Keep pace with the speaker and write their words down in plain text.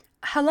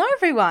Hello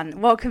everyone,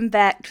 welcome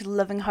back to the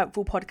Living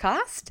Hopeful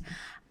podcast.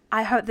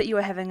 I hope that you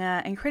are having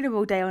an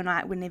incredible day or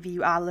night whenever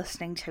you are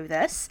listening to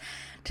this.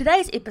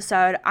 Today's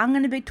episode, I'm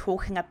going to be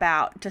talking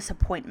about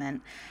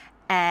disappointment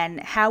and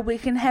how we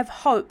can have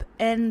hope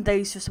in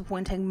these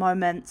disappointing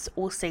moments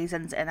or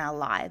seasons in our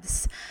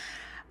lives.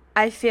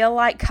 I feel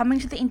like coming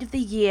to the end of the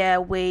year,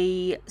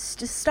 we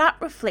just start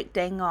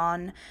reflecting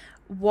on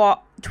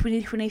what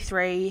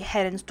 2023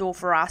 had in store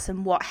for us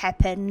and what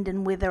happened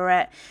and whether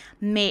it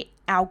met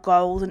our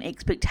goals and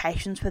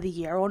expectations for the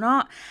year or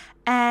not.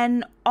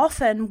 And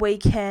often we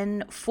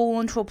can fall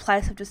into a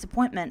place of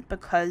disappointment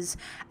because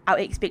our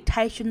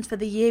expectations for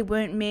the year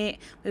weren't met,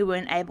 we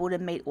weren't able to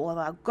meet all of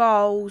our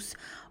goals,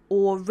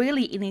 or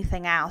really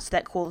anything else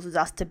that causes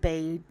us to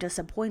be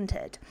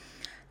disappointed.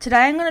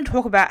 Today I'm going to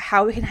talk about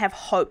how we can have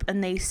hope in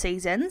these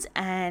seasons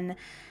and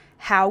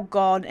how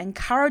God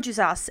encourages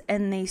us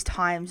in these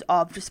times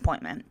of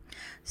disappointment.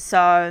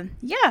 So,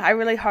 I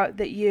really hope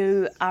that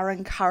you are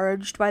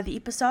encouraged by the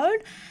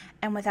episode.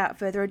 And without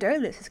further ado,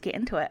 let's just get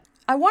into it.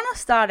 I want to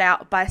start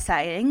out by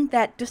saying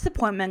that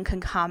disappointment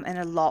can come in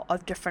a lot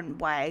of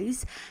different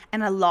ways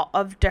and a lot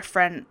of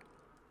different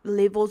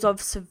levels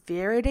of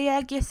severity,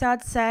 I guess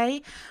I'd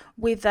say.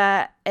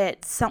 Whether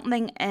it's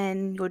something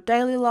in your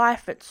daily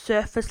life, it's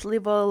surface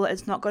level,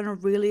 it's not going to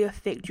really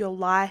affect your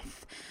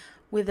life.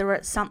 Whether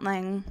it's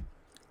something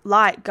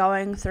like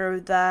going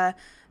through the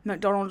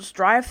McDonald's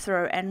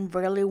drive-thru and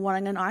really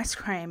wanting an ice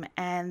cream,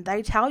 and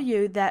they tell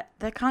you that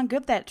they can't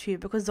give that to you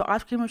because the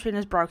ice cream machine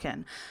is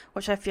broken,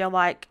 which I feel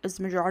like is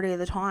the majority of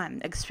the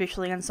time,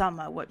 especially in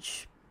summer,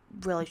 which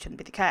really shouldn't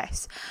be the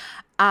case.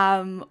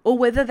 Or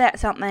whether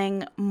that's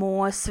something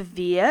more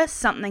severe,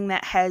 something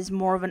that has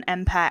more of an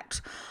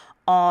impact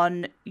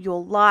on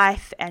your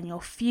life and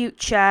your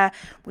future,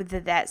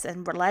 whether that's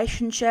in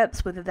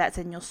relationships, whether that's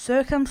in your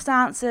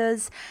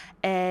circumstances,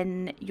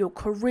 in your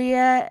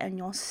career, in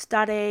your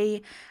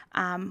study,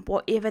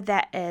 whatever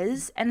that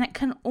is. And it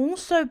can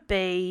also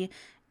be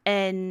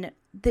in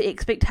the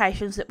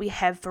expectations that we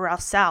have for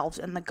ourselves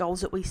and the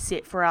goals that we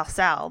set for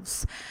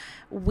ourselves.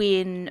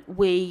 When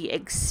we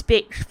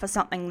expect for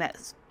something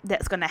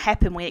that's going to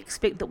happen, we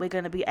expect that we're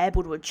going to be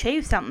able to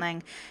achieve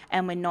something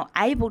and we're not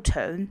able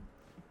to,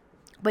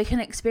 we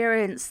can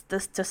experience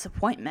this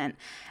disappointment,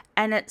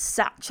 and it's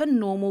such a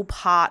normal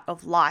part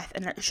of life,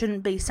 and it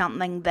shouldn't be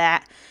something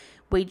that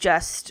we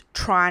just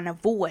try and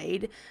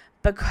avoid,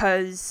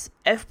 because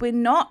if we're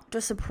not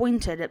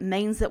disappointed, it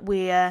means that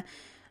we're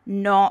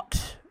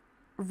not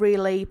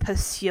really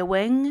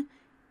pursuing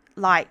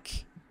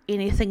like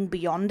anything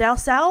beyond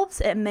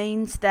ourselves. It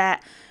means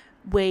that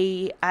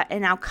we are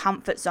in our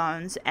comfort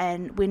zones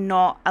and we're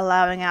not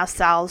allowing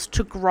ourselves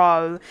to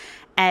grow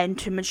and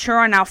to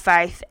mature in our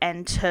faith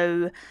and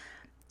to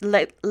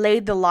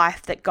lead the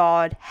life that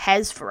God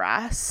has for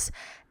us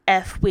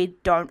if we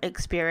don't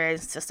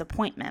experience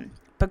disappointment.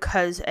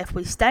 Because if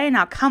we stay in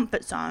our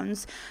comfort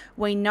zones,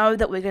 we know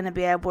that we're going to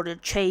be able to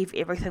achieve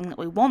everything that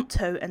we want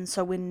to, and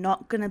so we're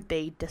not going to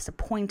be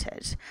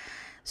disappointed.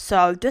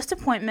 So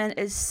disappointment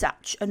is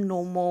such a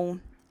normal,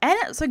 and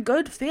it's a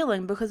good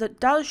feeling because it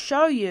does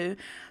show you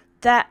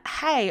that,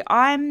 hey,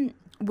 I'm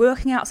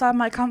working outside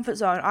my comfort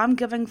zone. I'm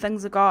giving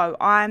things a go.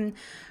 I'm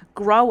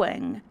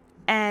growing.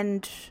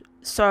 And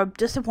so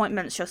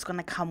disappointment's just going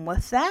to come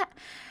with that.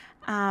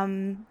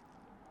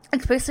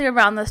 Especially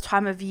around this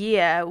time of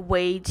year,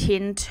 we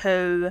tend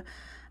to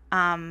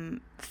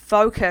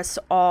focus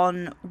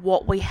on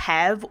what we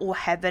have or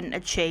haven't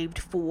achieved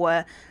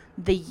for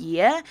the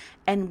year,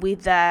 and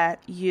whether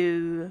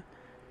you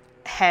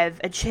have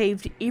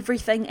achieved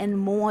everything and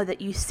more that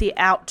you set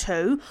out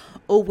to,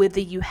 or whether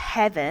you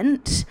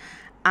haven't.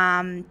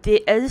 There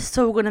is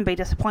still going to be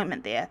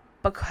disappointment there,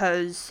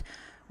 because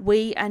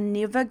we are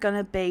never going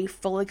to be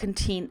fully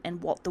content in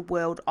what the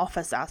world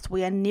offers us.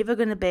 We are never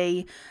going to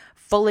be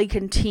fully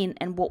content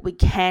in what we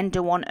can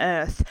do on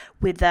earth,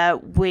 whether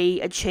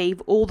we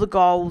achieve all the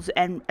goals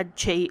and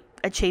achieve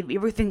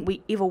everything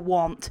we ever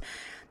want.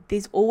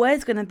 There's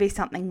always going to be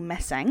something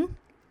missing,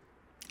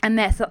 and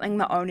that's something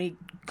that only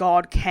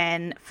God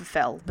can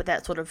fulfill. But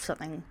that's sort of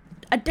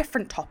a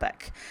different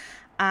topic.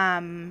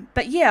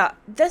 But yeah,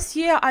 this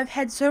year I've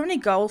had so many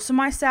goals for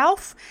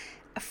myself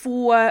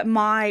for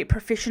my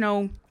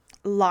professional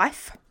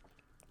life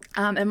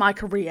and my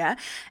career,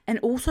 and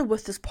also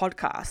with this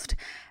podcast.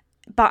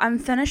 But I'm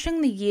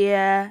finishing the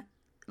year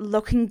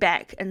looking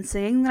back and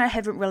seeing that I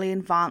haven't really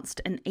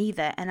advanced in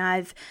either, and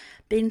I've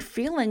been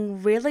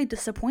feeling really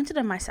disappointed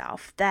in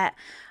myself that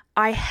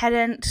I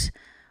hadn't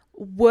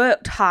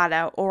worked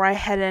harder, or I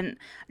hadn't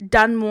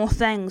done more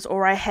things,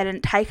 or I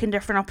hadn't taken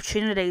different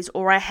opportunities,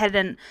 or I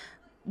hadn't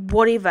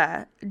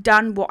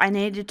done what I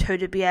needed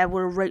to be able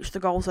to reach the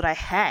goals that I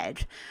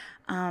had.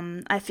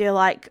 I feel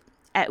like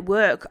at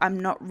work I'm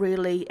not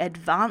really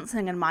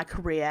advancing in my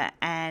career,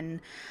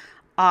 and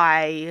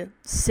I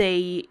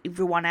see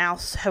everyone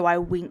else who I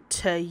went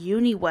to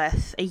uni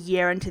with a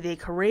year into their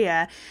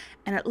career,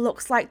 and it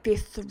looks like they're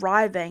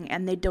thriving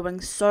and they're doing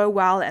so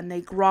well and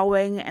they're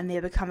growing and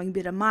they're becoming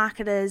better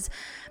marketers.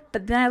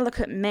 But then I look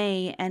at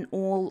me and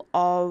all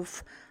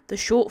of the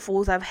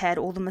shortfalls I've had,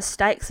 all the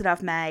mistakes that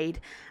I've made,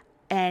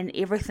 and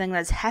everything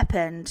that's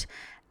happened,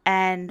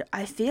 and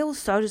I feel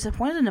so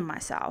disappointed in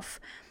myself.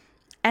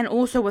 And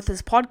also with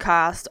this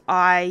podcast,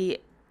 I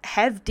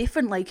have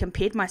definitely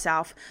compared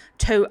myself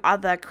to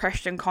other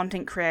Christian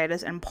content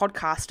creators and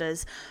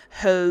podcasters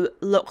who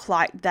look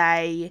like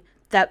they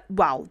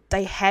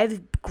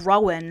have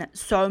grown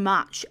so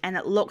much and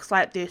it looks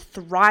like they're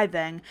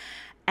thriving,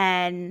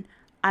 and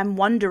I'm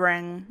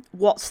wondering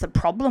what's the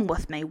problem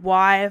with me.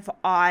 Why have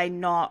I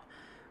not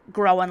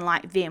grown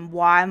like them?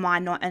 Why am I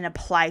not in a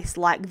place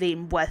like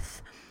them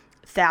with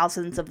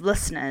thousands of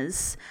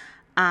listeners?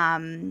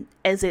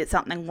 Is there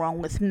something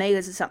wrong with me?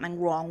 Is there something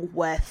wrong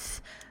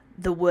with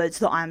the words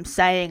that I'm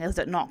saying? Is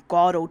it not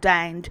God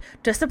ordained?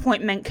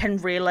 Disappointment can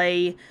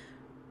really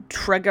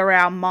trigger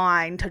our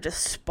mind to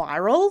just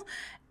spiral,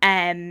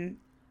 and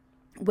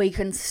we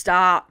can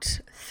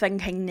start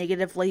thinking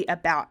negatively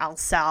about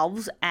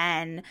ourselves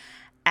and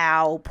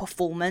our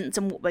performance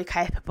and what we're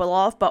capable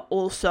of, but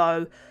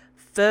also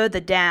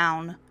further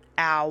down,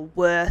 our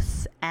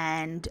worth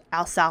and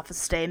our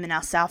self-esteem and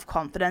our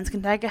self-confidence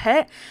can take a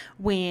hit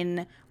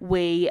when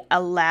we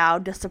allow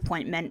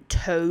disappointment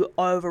to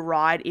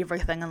override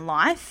everything in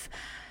life,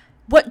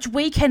 which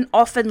we can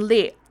often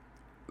let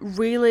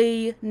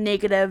really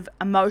negative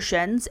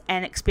emotions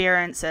and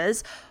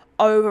experiences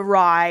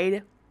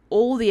override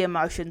all the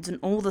emotions and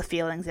all the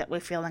feelings that we're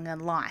feeling in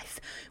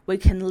life. We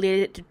can let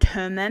it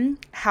determine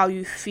how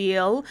you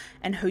feel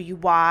and who you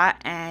are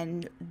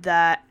and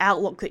the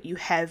outlook that you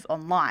have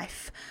on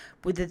life,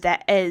 whether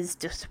that is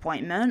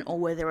disappointment or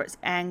whether it's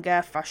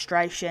anger,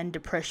 frustration,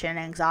 depression,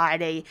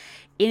 anxiety,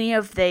 any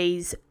of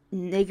these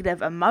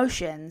negative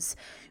emotions.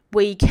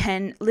 We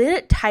can let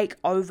it take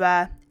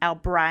over our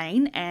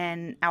brain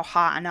and our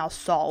heart and our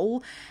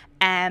soul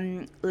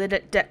and let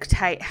it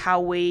dictate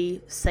how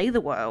we see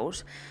the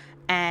world.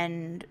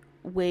 And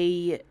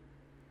we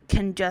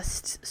can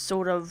just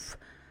sort of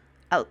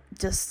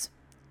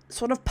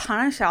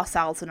punish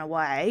ourselves in a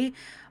way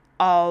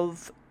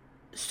of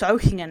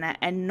soaking in it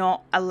and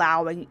not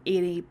allowing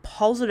any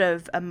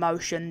positive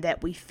emotion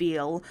that we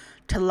feel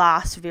to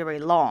last very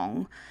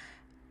long.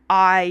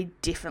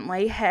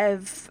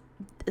 This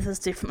is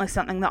definitely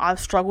something that I've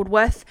struggled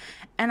with,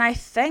 and I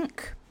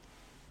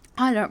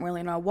don't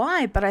really know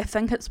why, but I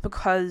think it's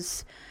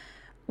because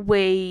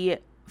we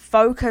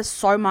focus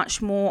so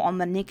much more on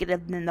the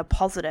negative than the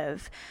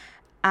positive.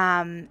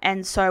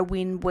 And so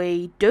when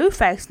we do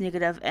face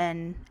negative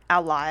in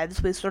our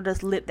lives, we sort of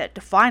just let that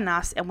define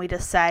us, and we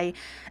just say,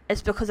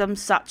 it's because I'm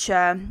such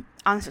a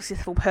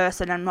unsuccessful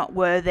person, I'm not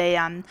worthy,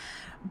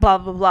 blah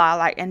blah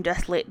blah, and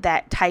just let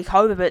that take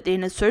over. But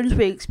then as soon as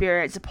we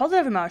experience a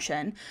positive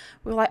emotion,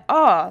 we're like,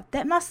 oh,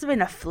 that must have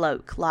been a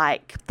fluke,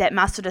 that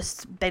must have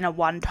just been a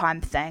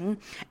one-time thing,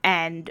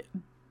 and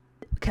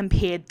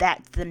compared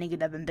that to the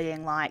negative and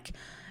being like,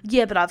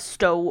 yeah, but I've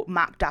still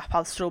mucked up,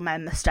 I've still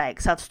made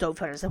mistakes, I've still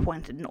felt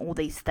disappointed in all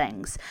these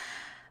things.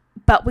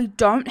 But we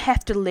don't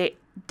have to let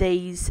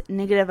these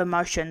negative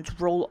emotions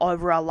rule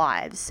over our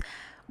lives.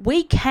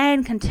 We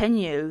can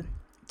continue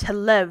to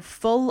live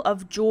full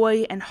of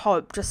joy and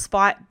hope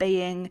despite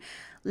being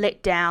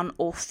let down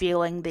or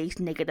feeling these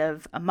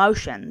negative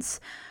emotions.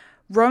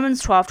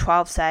 Romans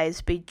 12:12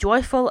 says, be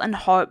joyful in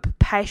hope,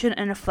 patient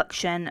in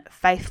affliction,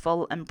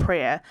 faithful in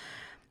prayer.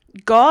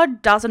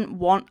 God doesn't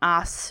want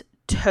us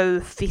to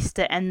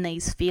fester in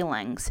these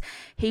feelings.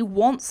 He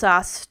wants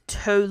us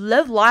to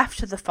live life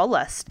to the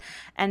fullest.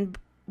 And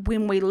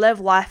when we live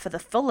life to the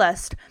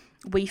fullest,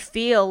 we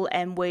feel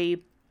and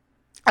we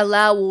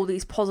allow all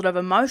these positive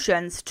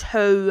emotions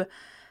to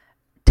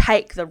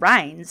take the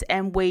reins,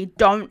 and we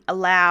don't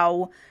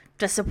allow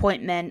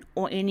disappointment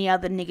or any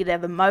other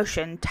negative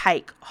emotion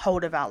take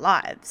hold of our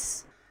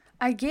lives.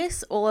 I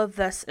guess all of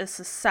this is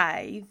to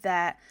say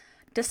that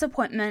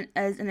disappointment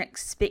is an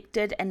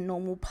expected and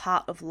normal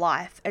part of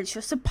life. It's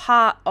just a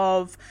part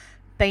of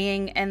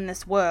being in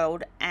this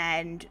world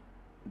and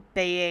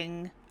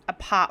being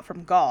apart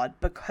from God,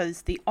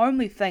 because the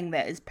only thing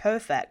that is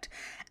perfect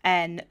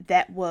and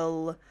that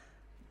will...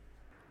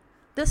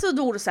 This is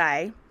all to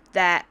say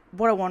that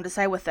what I wanted to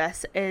say with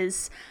this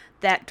is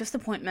that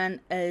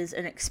disappointment is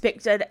an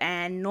expected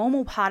and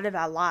normal part of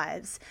our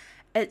lives.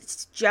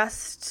 It's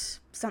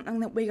just something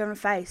that we're going to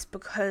face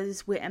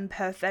because we're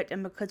imperfect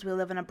and because we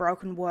live in a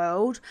broken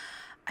world.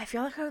 I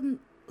feel like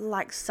I'm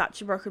like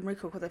such a broken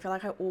record because I feel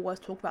like I always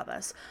talk about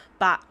this,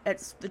 but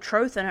it's the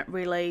truth, and it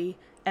really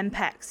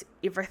impacts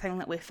everything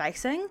that we're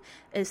facing,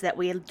 is that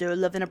we do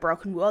live in a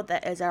broken world.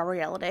 That is our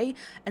reality,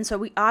 and so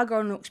we are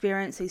going to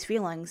experience these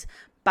feelings,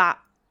 but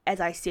as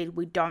I said,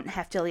 we don't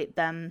have to let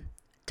them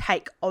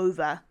take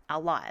over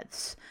our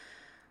lives.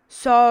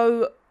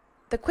 So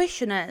the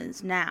question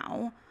is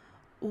now,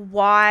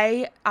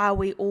 why are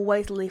we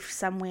always left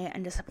somewhere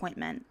in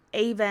disappointment?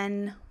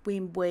 Even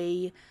when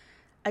we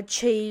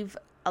achieve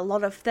a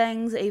lot of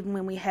things, even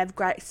when we have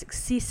great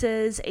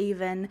successes,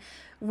 even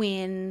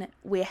when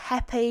we're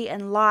happy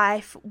in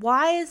life,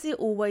 why is there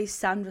always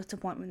some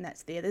disappointment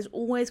that's there? There's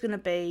always going to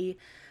be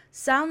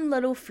some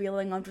little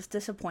feeling of just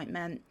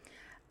disappointment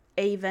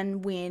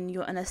even when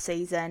you're in a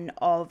season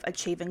of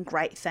achieving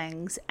great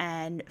things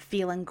and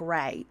feeling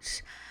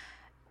great,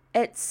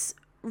 it's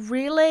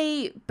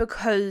really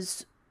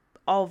because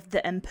of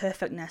the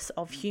imperfectness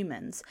of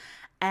humans.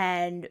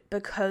 And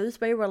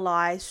because we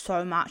rely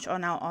so much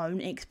on our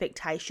own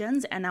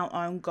expectations and our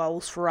own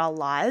goals for our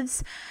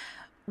lives,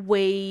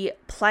 we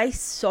place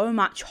so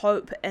much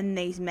hope in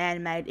these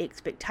man-made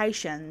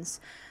expectations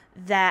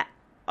that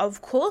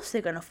of course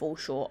they're going to fall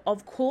short.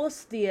 Of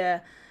course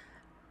there's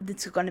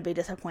going to be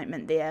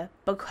disappointment there,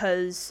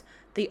 because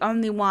the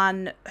only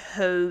one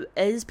who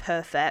is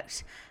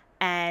perfect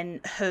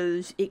and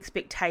whose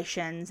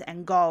expectations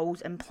and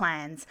goals and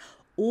plans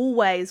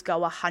always go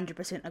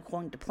 100%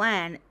 according to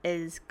plan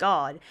is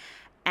God.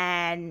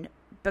 And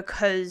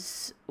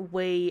because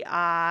we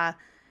are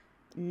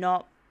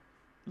not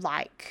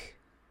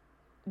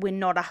we're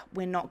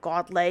not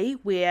godly,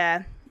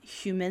 we're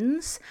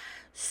humans.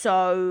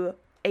 So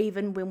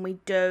even when we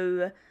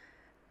do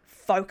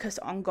focus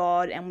on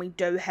God and we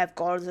do have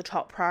God as a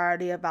top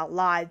priority of our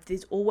lives,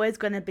 there's always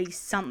going to be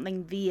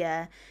something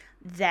there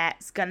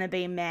that's going to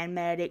be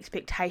man-made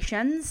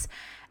expectations.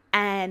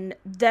 And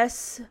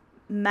this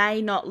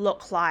may not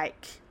look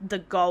like the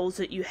goals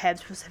that you have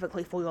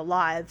specifically for your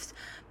lives,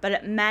 but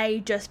it may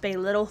just be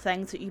little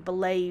things that you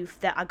believe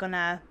that are going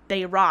to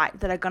be right,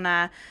 that are going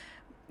to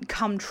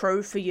come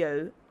true for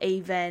you,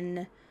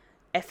 even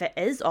if it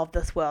is of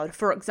this world.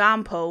 For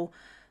example,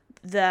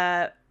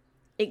 the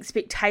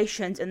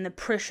expectations and the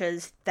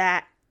pressures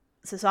that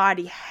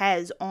society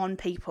has on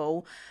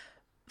people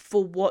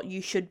for what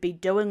you should be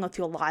doing with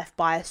your life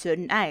by a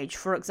certain age.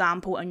 For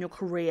example, in your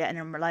career and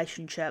in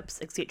relationships,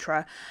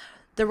 etc.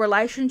 The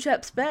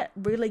relationships bit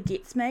really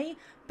gets me,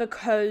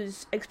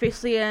 because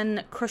especially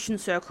in Christian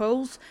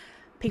circles,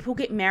 people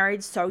get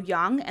married so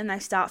young and they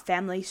start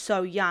families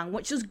so young,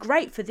 which is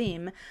great for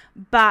them,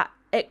 but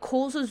it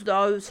causes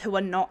those who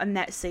are not in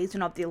that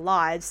season of their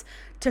lives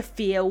to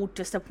feel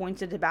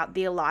disappointed about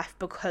their life,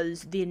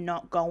 because they're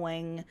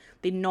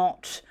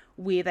not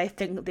where they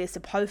think that they're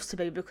supposed to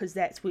be, because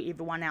that's where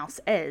everyone else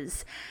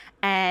is.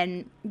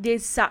 And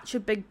there's such a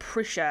big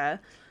pressure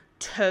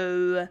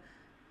to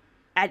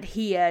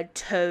adhere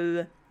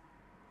to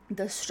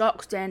the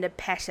stock standard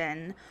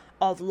pattern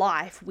of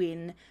life.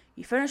 When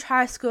you finish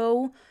high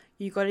school,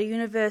 you go to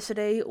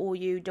university, or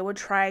you do a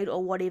trade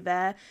or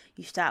whatever,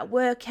 you start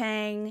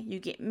working, you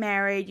get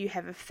married, you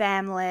have a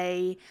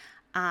family,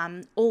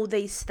 all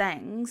these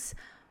things,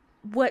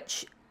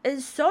 which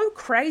is so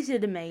crazy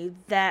to me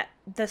that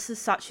this is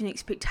such an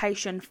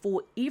expectation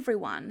for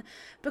everyone,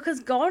 because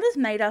God has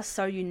made us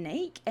so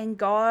unique and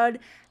God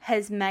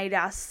has made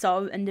us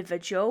so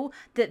individual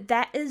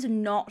that is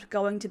not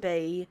going to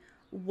be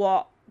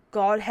what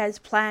God has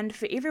planned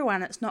for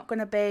everyone. It's not going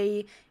to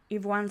be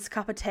everyone's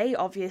cup of tea,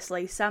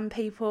 obviously. Some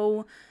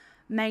people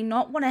may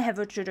not want to have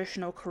a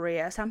traditional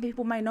career. Some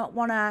people may not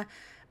want to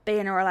be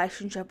in a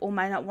relationship or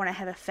may not want to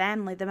have a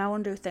family. They may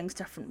want to do things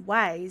different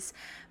ways.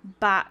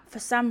 But for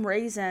some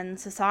reason,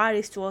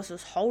 society still has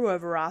this hold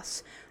over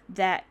us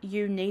that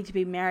you need to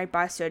be married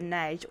by a certain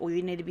age, or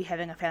you need to be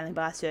having a family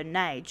by a certain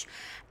age.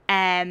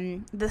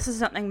 And this is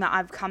something that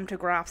I've come to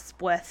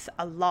grasp with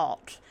a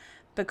lot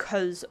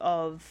because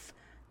of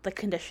the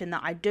condition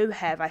that I do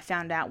have. I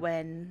found out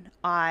when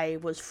I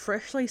was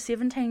freshly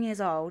 17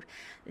 years old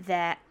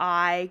that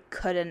I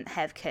couldn't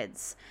have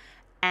kids.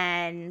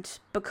 And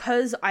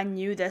because I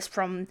knew this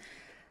from,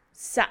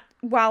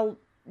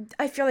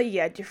 I feel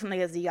like,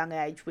 definitely as a young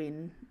age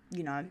when,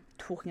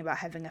 talking about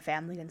having a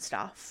family and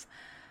stuff,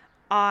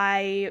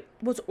 I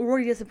was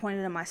already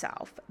disappointed in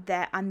myself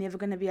that I'm never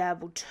going to be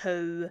able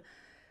to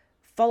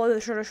follow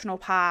the traditional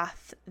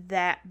path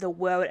that the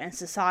world and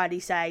society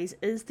says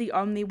is the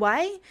only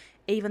way,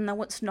 even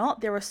though it's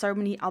not. There are so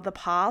many other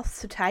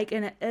paths to take,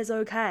 and it is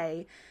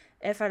okay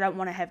if I don't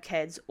want to have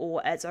kids,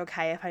 or it's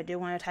okay if I do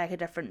want to take a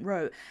different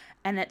route.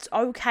 And it's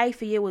okay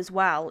for you as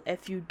well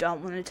if you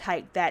don't want to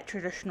take that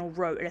traditional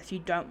route, and if you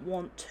don't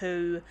want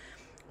to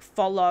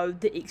follow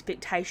the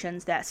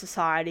expectations that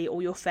society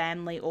or your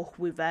family or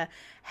whoever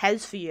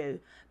has for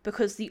you,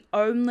 because the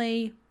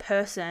only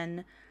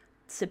person's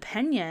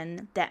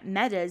opinion that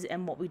matters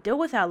in what we do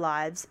with our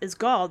lives is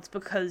God's,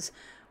 because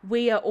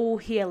we are all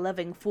here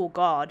living for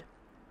God,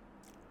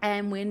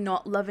 and we're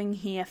not living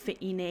here for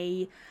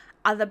any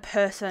other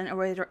person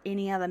or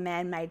any other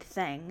man-made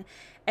thing.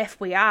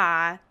 If we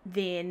are,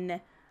 then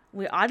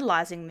we're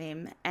idolizing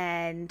them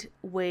and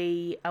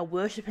we are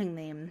worshipping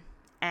them,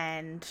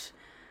 and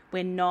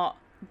we're not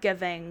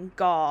giving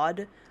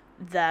God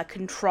the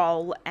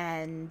control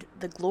and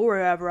the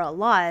glory over our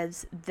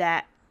lives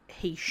that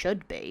he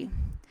should be.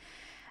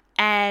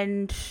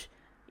 And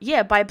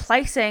by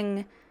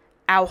placing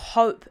our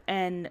hope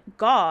in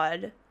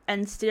God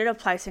instead of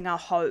placing our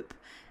hope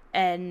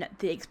in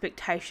the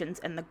expectations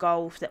and the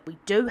goals that we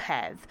do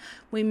have,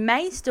 we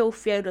may still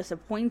feel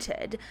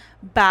disappointed,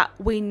 but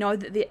we know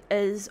that there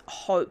is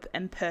hope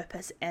and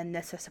purpose in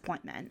this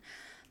disappointment.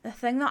 The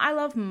thing that I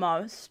love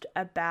most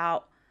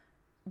about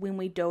when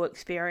we do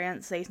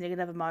experience these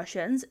negative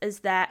emotions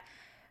is that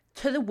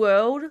To the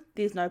world,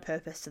 there's no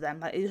purpose to them.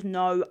 Like, there's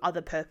no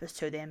other purpose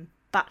to them.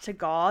 But to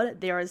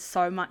God, there is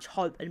so much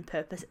hope and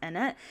purpose in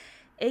it.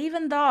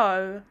 Even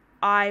though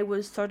I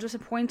was so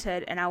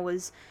disappointed and I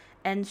was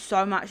in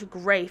so much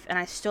grief, and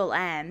I still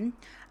am,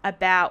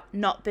 about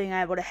not being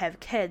able to have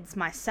kids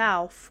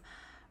myself,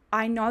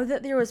 I know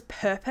that there is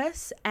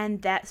purpose,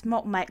 and that's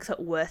what makes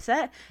it worth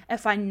it.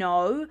 If I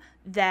know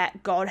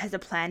that God has a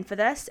plan for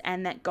this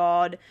and that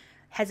God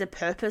has a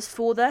purpose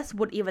for this,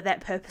 whatever that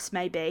purpose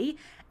may be,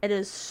 it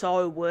is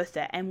so worth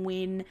it. And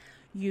when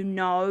you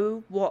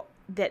know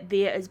that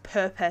there is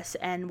purpose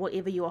in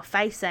whatever you are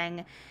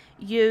facing,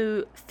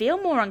 you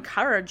feel more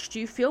encouraged,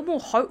 you feel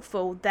more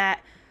hopeful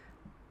that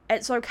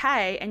it's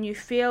okay, and you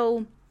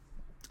feel,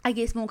 I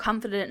guess, more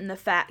confident in the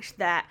fact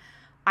that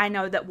I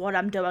know that what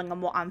I'm doing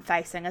and what I'm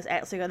facing is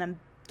actually going to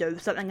do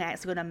something,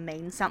 actually going to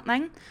mean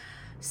something.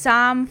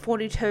 Psalm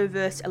 42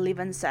 verse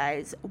 11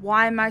 says,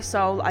 "Why, my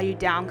soul, are you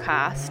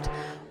downcast?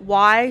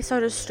 Why so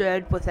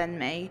disturbed within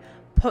me?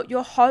 Put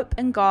your hope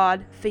in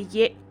God,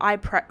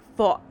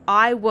 for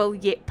I will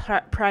yet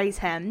praise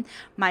him,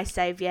 my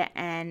Saviour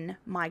and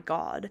my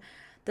God."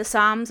 The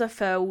Psalms are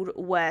filled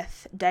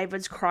with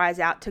David's cries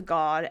out to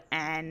God,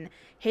 and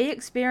he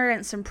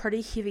experienced some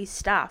pretty heavy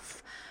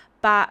stuff,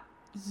 but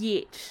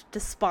yet,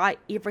 despite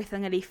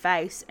everything that he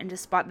faced, and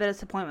despite the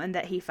disappointment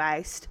that he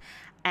faced,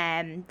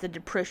 and the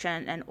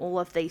depression and all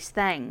of these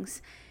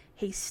things,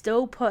 he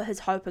still put his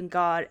hope in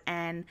God,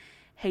 and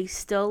he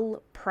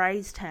still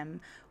praised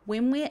him.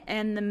 When we're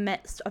in the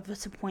midst of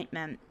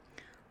disappointment,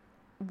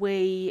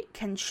 we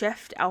can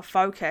shift our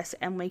focus,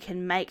 and we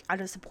can make our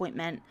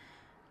disappointment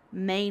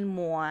mean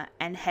more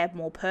and have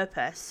more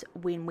purpose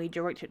when we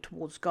direct it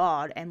towards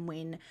God, and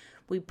when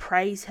we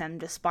praise him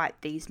despite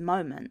these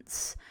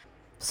moments.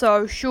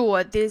 So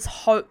sure, there's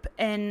hope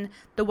in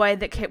the way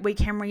that we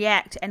can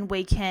react and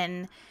we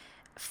can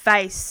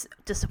face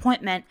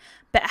disappointment,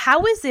 but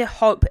how is there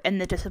hope in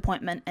the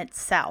disappointment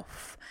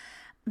itself?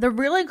 The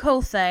really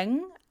cool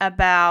thing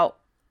about,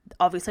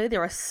 obviously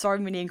there are so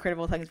many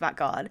incredible things about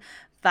God,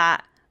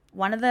 but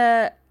one of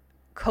the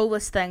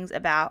coolest things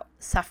about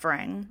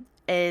suffering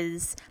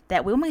is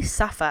that when we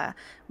suffer,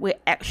 we're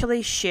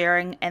actually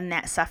sharing in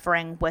that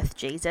suffering with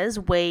Jesus.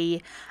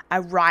 We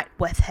are right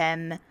with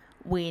him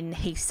when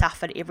he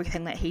suffered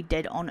everything that he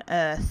did on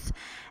earth,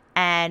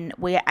 and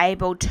we're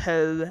able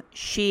to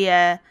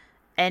share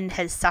in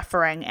his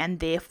suffering and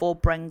therefore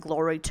bring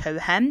glory to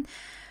him.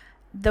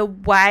 The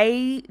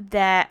way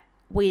that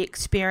we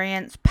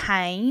experience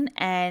pain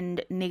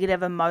and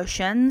negative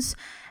emotions,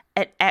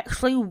 it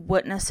actually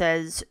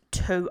witnesses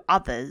to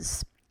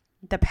others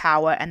the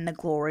power and the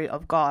glory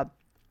of God.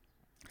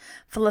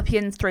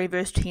 Philippians 3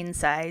 verse 10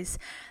 says,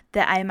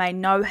 "That I may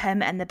know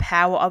him and the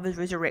power of his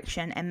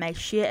resurrection, and may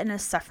share in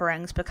his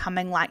sufferings,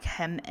 becoming like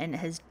him in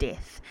his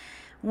death."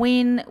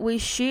 When we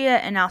share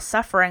in our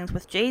sufferings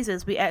with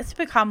Jesus, we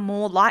actually become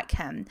more like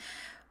him,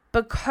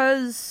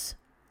 because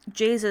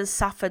Jesus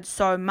suffered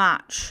so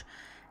much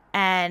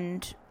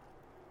and,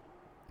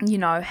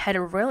 had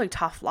a really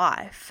tough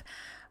life.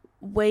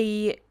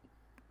 When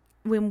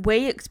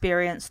we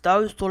experience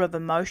those sort of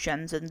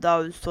emotions and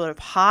those sort of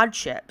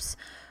hardships,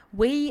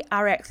 we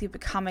are actually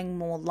becoming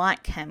more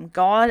like him.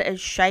 God is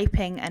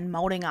shaping and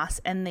molding us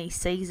in these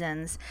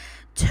seasons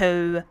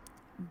to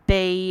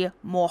be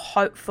more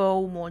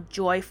hopeful, more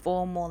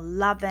joyful, more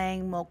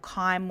loving, more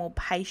kind, more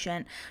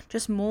patient,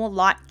 just more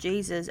like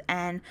Jesus.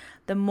 And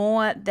the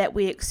more that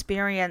we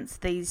experience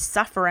these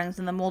sufferings,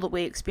 and the more that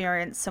we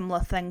experience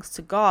similar things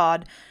to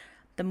God,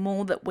 the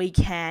more that we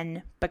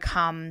can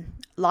become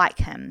like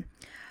him.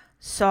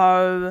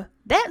 So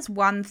that's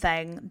one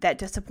thing that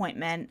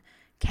disappointment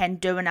can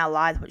do in our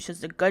lives, which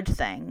is a good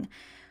thing.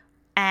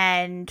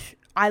 And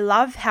I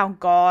love how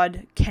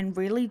God can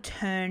really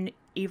turn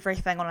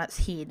everything on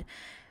its head.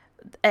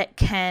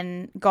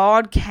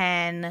 God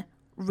can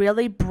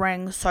really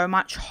bring so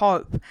much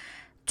hope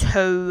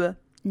to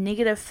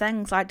negative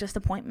things like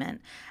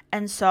disappointment.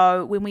 And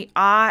so when we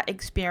are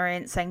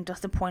experiencing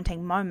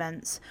disappointing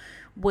moments,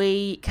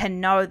 we can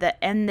know that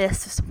in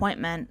this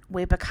disappointment,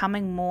 we're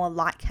becoming more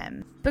like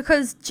him.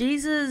 Because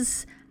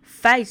Jesus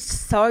faced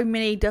so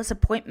many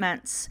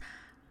disappointments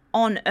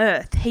on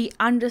earth. He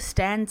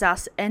understands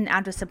us in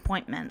our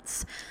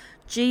disappointments.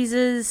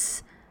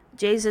 Jesus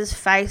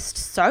faced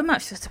so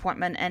much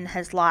disappointment in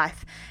his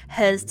life.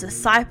 His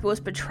disciples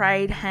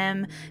betrayed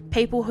him.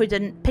 People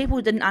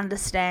didn't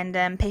understand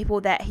him. People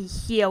that he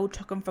healed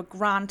took him for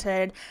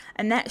granted.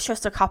 And that's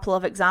just a couple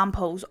of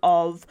examples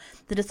of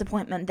the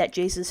disappointment that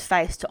Jesus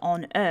faced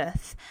on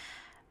earth.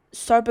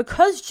 So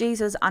because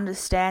Jesus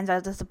understands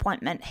our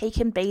disappointment, he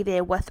can be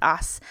there with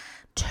us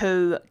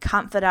to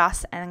comfort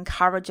us and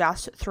encourage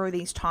us through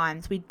these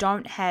times. We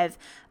don't have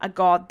a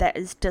God that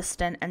is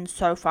distant and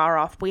so far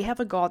off. We have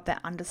a God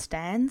that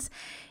understands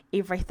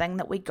everything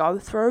that we go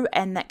through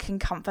and that can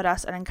comfort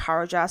us and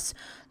encourage us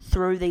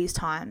through these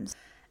times.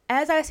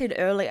 As I said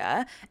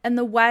earlier, in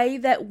the way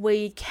that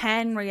we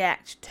can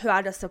react to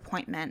our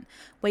disappointment,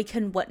 we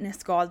can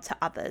witness God to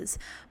others.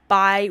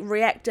 by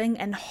reacting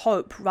in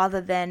hope rather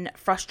than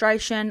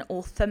frustration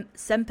or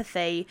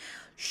sympathy,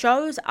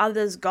 shows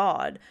others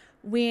God.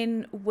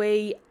 When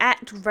we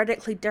act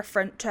radically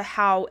different to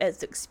how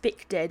it's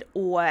expected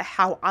or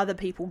how other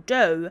people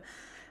do,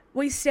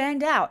 we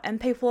stand out,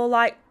 and people are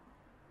like,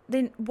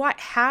 then what?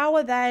 How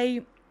are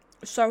they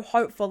so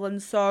hopeful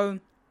and so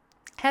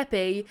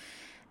happy,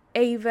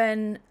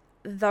 even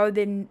though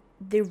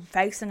they're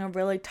facing a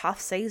really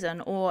tough season,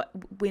 or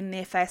when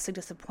they're facing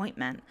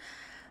disappointment?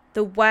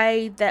 The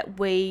way that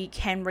we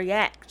can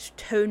react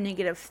to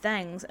negative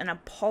things in a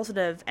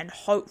positive and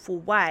hopeful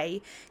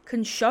way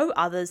can show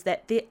others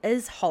that there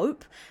is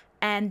hope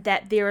and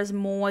that there is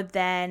more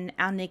than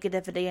our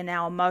negativity and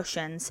our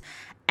emotions.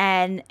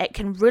 And it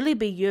can really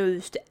be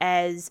used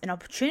as an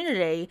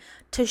opportunity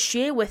to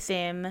share with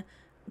them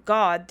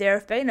God. There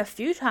have been a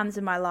few times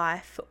in my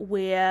life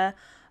where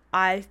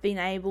I've been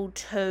able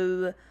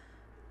to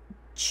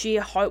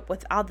share hope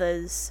with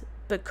others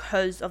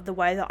because of the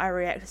way that I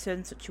react to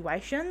certain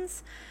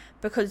situations,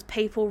 because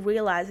people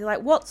realize, they're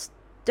like, what's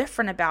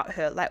different about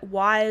her? Like,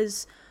 why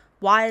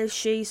is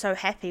she so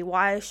happy?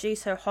 Why is she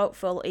so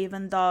hopeful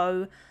even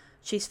though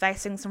she's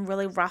facing some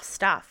really rough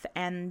stuff?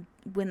 And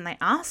when they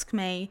ask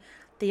me,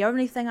 the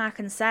only thing I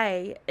can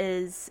say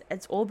is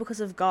it's all because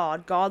of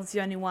God. God's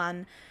the only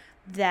one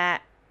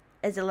that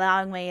is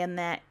allowing me and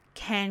that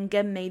can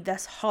give me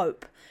this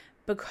hope,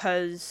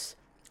 because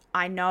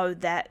I know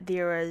that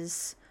there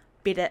is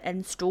better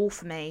in store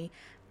for me,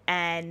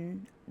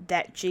 and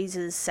that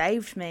Jesus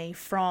saved me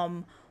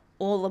from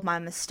all of my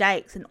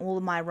mistakes and all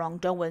of my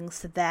wrongdoings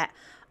so that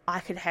I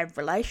could have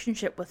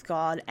relationship with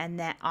God and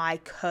that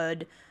I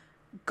could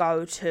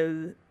go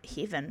to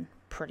heaven,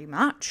 pretty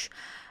much.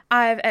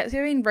 I've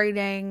actually been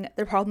reading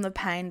The Problem of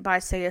Pain by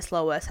C.S.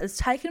 Lewis. It's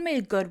taken me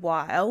a good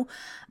while,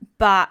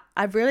 but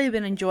I've really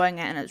been enjoying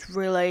it, and it's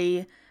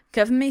really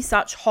given me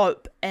such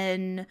hope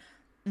in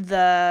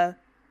the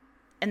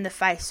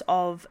face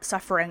of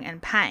suffering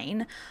and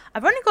pain.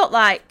 I've only got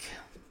like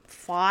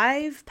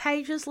 5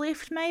 pages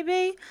left,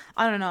 maybe.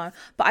 I don't know.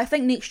 But I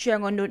think next year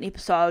I'm going to do an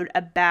episode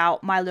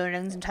about my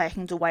learnings and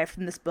takings away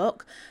from this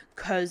book,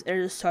 because it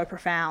is so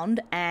profound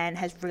and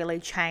has really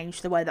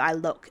changed the way that I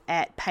look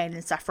at pain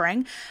and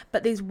suffering.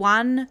 But there's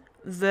one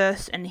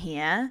verse in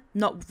here,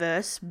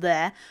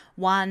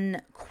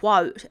 one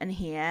quote in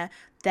here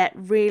that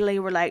really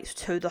relates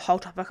to the whole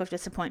topic of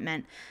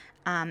disappointment,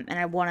 and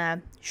I want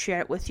to share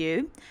it with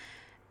you.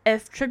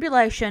 If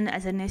tribulation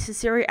is a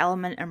necessary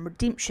element in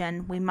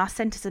redemption, we must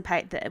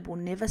anticipate that it will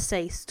never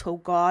cease till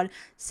God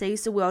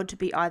sees the world to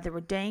be either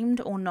redeemed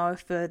or no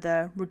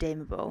further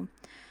redeemable.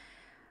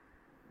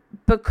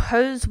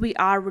 Because we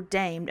are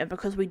redeemed, and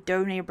because we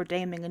do need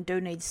redeeming and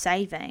do need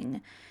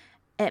saving,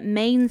 it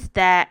means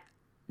that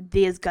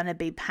there's going to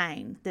be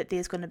pain, that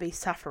there's going to be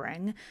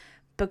suffering,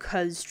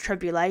 because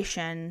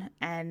tribulation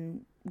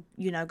and,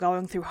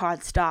 going through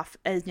hard stuff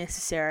is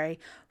necessary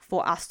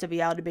for us to be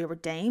able to be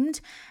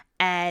redeemed.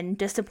 And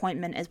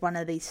disappointment is one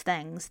of these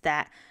things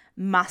that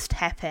must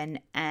happen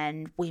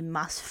and we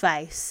must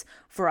face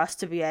for us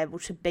to be able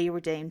to be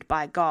redeemed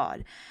by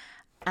God.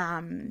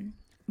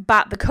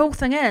 But the cool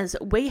thing is,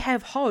 we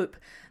have hope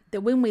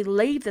that when we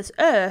leave this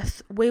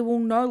earth, we will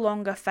no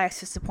longer face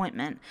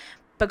disappointment,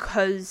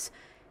 because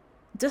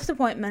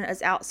disappointment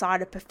is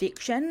outside of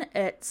perfection.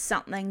 It's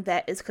something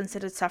that is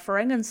considered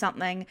suffering and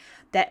something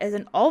that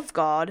isn't of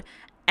God.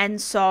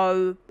 And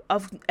so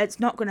it's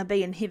not going to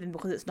be in heaven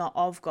because it's not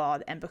of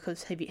God, and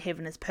because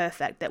heaven is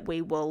perfect, that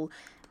we will.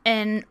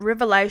 In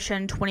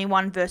Revelation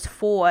 21 verse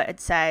 4, it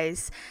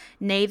says,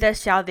 "Neither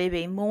shall there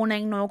be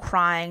mourning, nor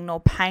crying, nor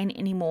pain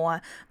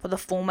anymore, for the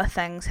former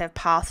things have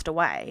passed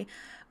away."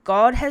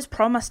 God has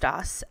promised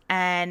us,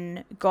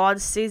 and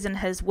God says in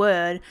his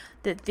word,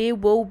 that there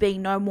will be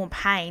no more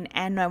pain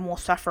and no more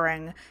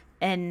suffering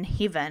in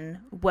heaven,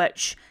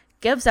 which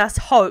gives us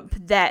hope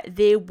that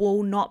there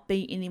will not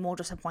be any more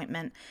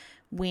disappointment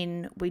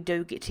when we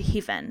do get to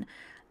heaven,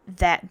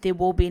 that there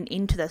will be an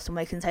end to this and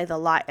we can see the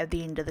light at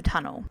the end of the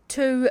tunnel.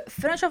 To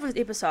finish off this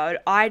episode,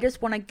 I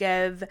just want to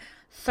give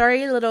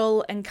 3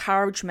 little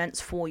encouragements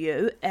for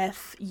you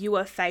if you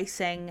are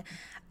facing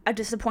a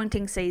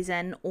disappointing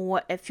season,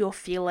 or if you're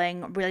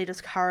feeling really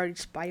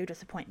discouraged by your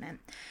disappointment.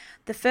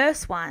 The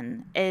first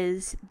one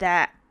is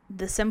that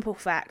the simple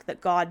fact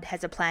that God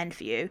has a plan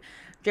for you.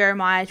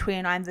 Jeremiah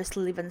 29 verse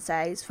 11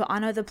 says, "For I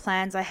know the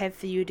plans I have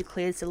for you,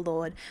 declares the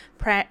Lord,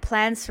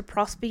 plans to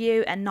prosper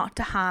you and not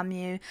to harm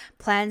you,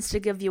 plans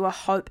to give you a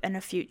hope and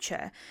a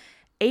future."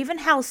 Even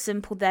how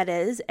simple that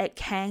is, it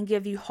can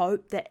give you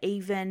hope that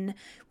even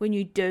when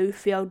you do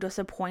feel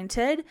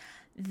disappointed,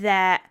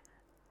 that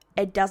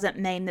it doesn't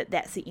mean that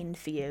that's the end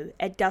for you.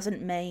 It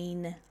doesn't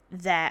mean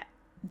that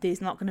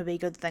there's not going to be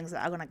good things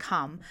that are going to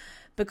come,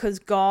 because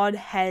God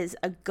has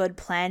a good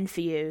plan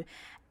for you.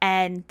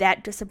 And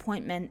that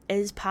disappointment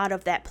is part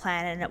of that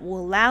plan, and it will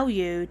allow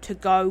you to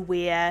go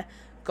where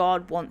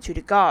God wants you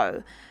to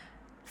go.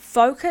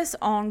 Focus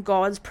on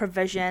God's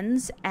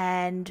provisions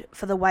and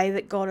for the way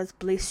that God has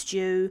blessed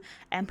you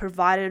and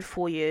provided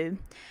for you.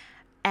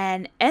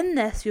 And in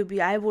this, you'll be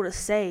able to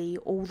see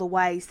all the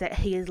ways that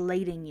he is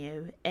leading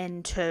you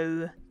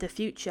into the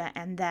future,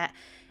 and that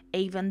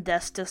even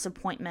this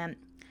disappointment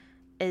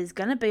is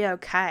going to be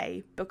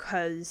okay,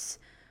 because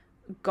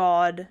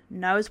God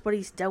knows what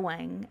he's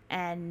doing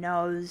and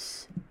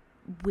knows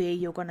where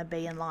you're going to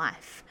be in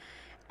life.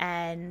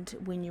 And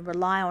when you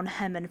rely on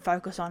him and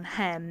focus on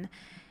him,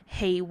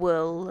 he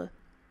will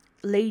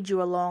lead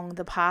you along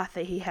the path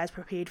that he has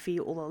prepared for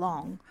you all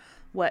along,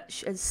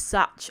 which is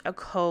such a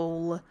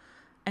cool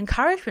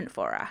encouragement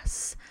for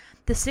us.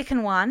 The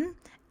second one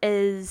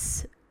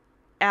is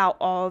out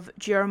of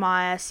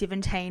Jeremiah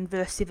 17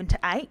 verse 7 to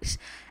 8,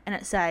 and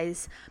it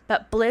says,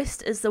 "But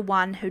blessed is the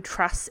one who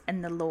trusts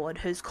in the Lord,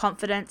 whose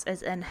confidence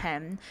is in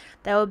him.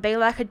 They will be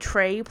like a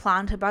tree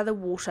planted by the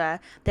water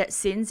that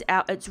sends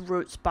out its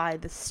roots by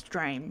the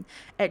stream.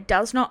 It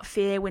does not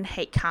fear when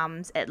heat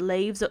comes. Its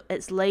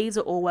leaves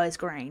are always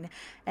green.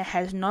 It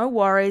has no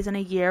worries in a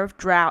year of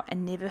drought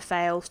and never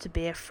fails to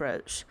bear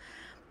fruit."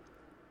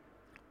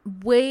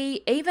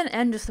 Even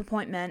in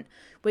disappointment,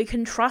 we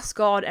can trust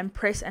God and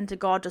press into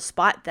God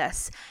despite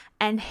this,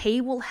 and he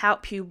will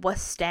help you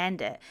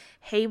withstand it.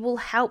 He will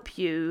help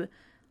you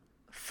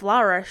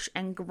flourish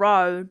and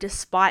grow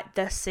despite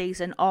this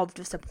season of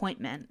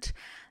disappointment.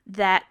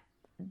 That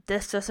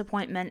this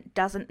disappointment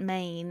doesn't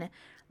mean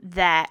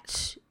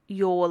that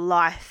your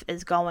life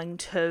is going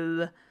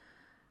to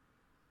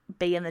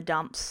be in the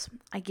dumps,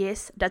 I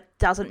guess. That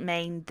doesn't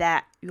mean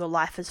that your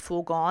life is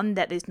foregone,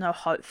 that there's no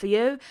hope for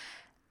you.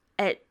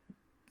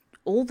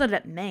 All that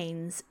it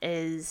means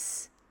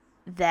is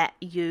that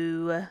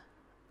you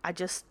are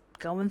just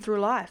going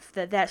through life,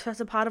 that's just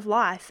a part of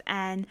life,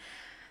 and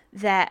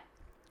that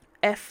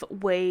if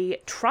we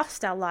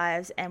trust our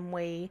lives and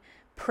we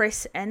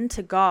press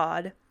into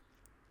God,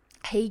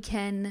 he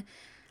can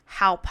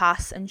help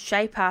us and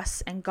shape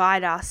us and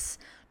guide us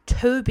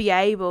to be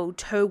able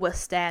to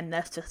withstand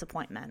this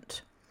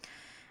disappointment.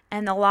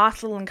 And the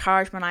last little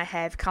encouragement I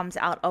have comes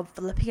out of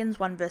Philippians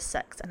 1 verse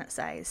 6, and it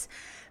says,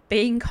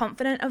 "Being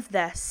confident of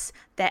this,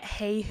 that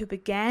he who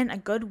began a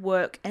good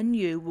work in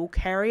you will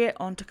carry it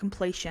on to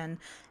completion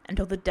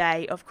until the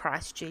day of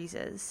Christ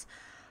Jesus."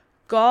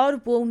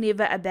 God will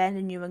never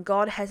abandon you, and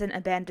God hasn't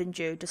abandoned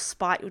you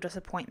despite your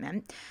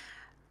disappointment.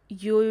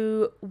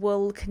 You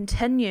will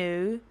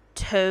continue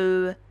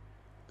to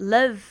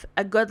live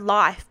a good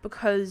life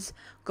because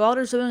God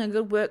is doing a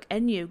good work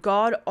in you.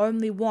 God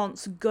only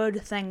wants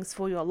good things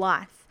for your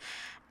life.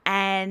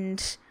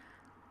 And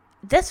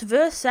this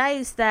verse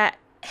says that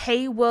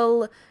he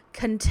will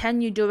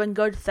continue doing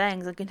good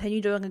things and continue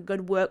doing a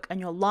good work in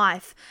your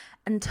life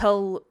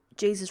until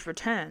Jesus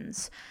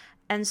returns.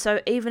 And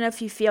so even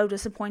if you feel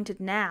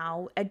disappointed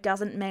now, it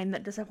doesn't mean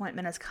that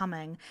disappointment is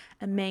coming.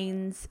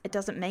 It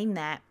doesn't mean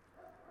that.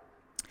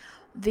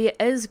 There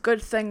is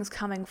good things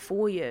coming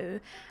for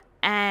you.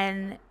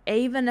 And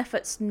even if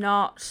it's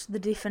not the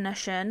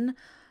definition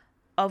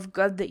of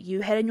good that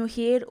you had in your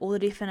head or the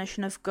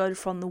definition of good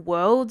from the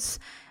world's,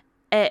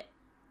 it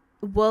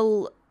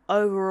will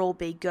overall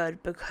be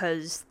good,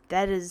 because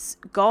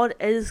God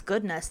is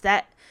goodness.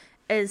 That's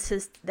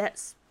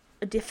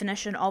a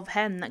definition of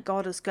him, that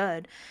God is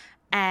good.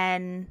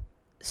 And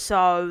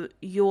so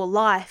your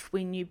life,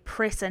 when you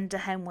press into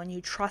him, when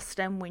you trust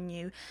him, when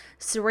you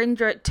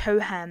surrender it to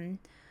him,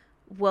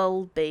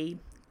 will be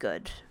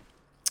good.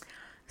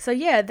 So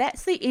yeah,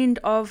 that's the end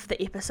of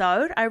the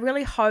episode. I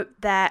really hope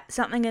that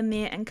something in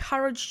there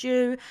encouraged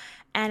you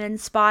and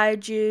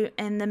inspired you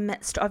in the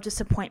midst of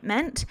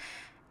disappointment.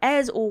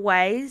 As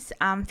always,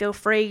 feel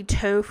free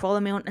to follow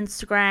me on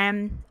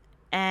Instagram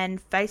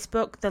and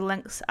Facebook. The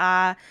links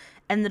are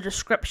in the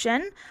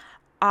description.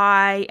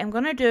 I am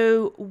going to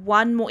do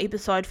one more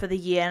episode for the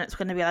year, and it's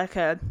going to be like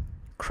a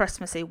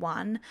Christmassy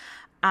one.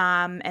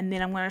 And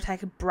then I'm going to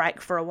take a break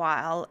for a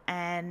while,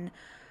 and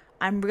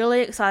I'm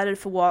really excited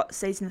for what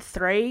season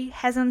 3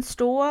 has in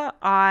store.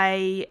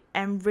 I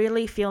am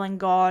really feeling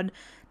God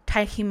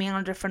taking me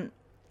on a different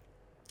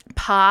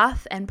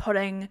path and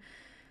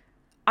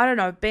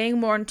being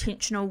more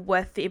intentional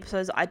with the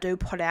episodes I do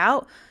put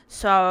out.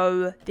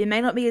 So there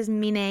may not be as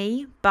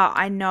many, but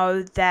I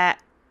know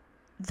that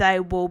they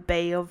will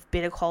be of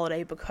better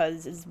quality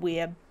because it's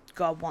where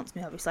God wants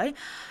me, obviously.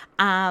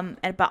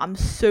 But I'm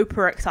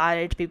super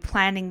excited to be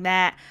planning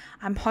that.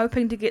 I'm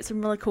hoping to get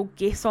some really cool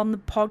guests on the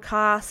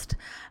podcast.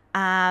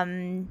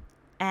 And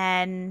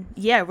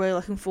yeah, really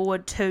looking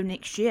forward to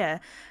next year.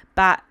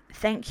 But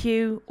thank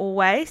you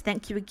always.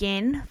 Thank you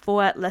again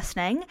for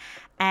listening.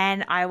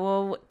 And I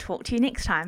will talk to you next time.